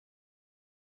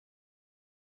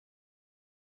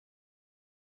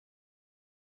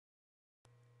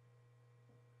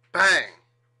Bang!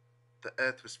 The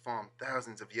Earth was formed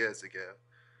thousands of years ago.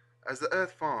 As the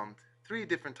Earth formed, three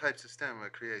different types of stone were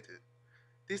created.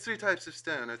 These three types of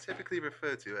stone are typically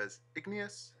referred to as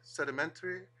igneous,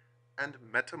 sedimentary, and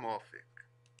metamorphic.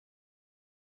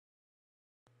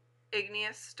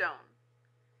 Igneous stone.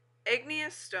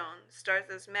 Igneous stone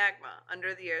starts as magma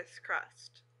under the Earth's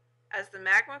crust. As the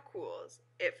magma cools,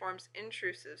 it forms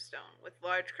intrusive stone with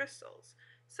large crystals,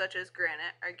 such as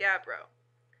granite or gabbro.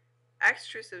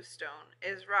 Extrusive stone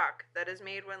is rock that is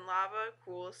made when lava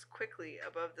cools quickly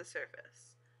above the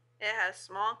surface. It has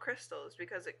small crystals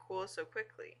because it cools so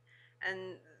quickly,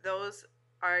 and those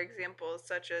are examples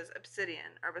such as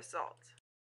obsidian or basalt.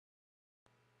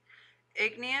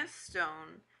 Igneous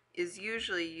stone is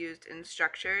usually used in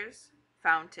structures,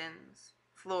 fountains,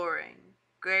 flooring,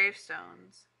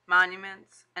 gravestones,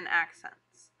 monuments, and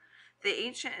accents. The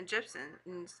ancient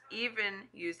Egyptians even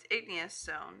used igneous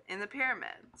stone in the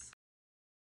pyramids.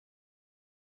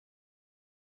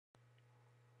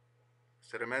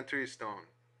 Sedimentary stone.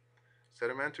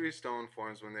 Sedimentary stone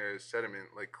forms when there is sediment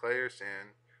like clay or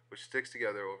sand, which sticks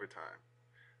together over time.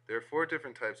 There are four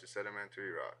different types of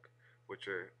sedimentary rock, which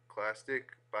are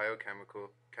clastic,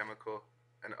 biochemical, chemical,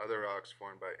 and other rocks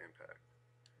formed by impact.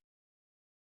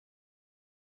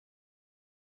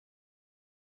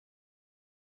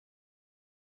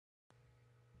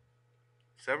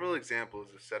 Several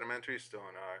examples of sedimentary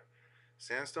stone are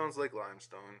sandstones like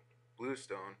limestone,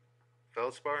 bluestone,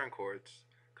 feldspar and quartz,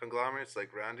 conglomerates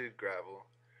like rounded gravel,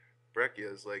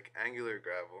 breccias like angular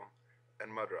gravel,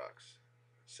 and mud rocks.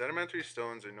 Sedimentary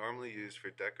stones are normally used for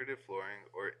decorative flooring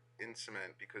or in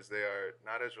cement because they are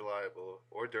not as reliable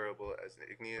or durable as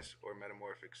igneous or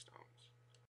metamorphic stones.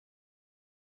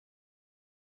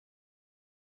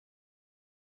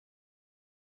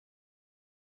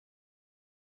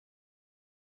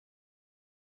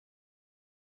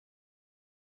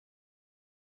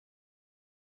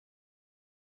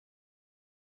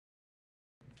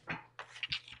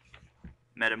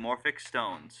 Metamorphic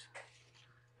stones.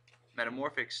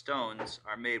 Metamorphic stones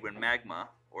are made when magma,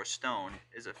 or stone,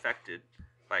 is affected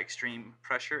by extreme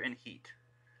pressure and heat.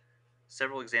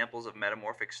 Several examples of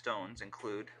metamorphic stones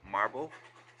include marble,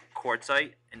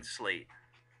 quartzite, and slate.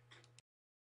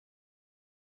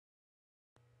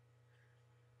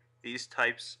 These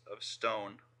types of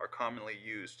stone are commonly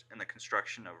used in the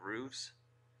construction of roofs,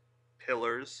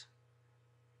 pillars,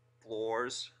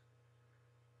 floors,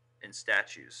 and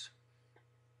statues.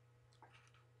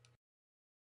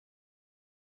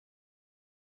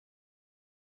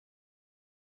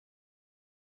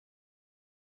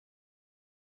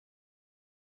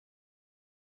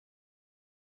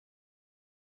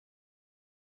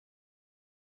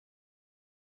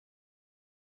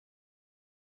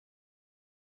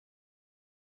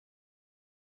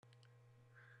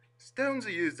 Stones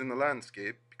are used in the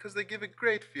landscape because they give a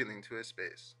great feeling to a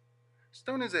space.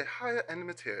 Stone is a higher end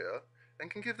material and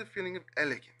can give the feeling of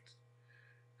elegance.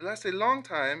 It lasts a long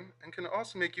time and can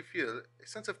also make you feel a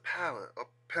sense of power or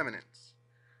permanence.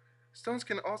 Stones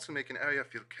can also make an area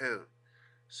feel cold,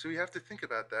 so we have to think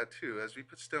about that too as we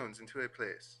put stones into a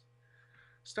place.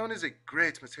 Stone is a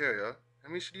great material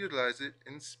and we should utilize it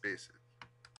in spaces.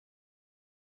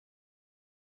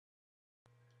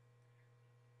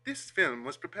 This film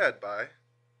was prepared by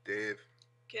Dave,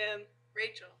 Kim,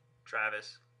 Rachel.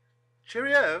 Travis.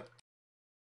 Cheerio!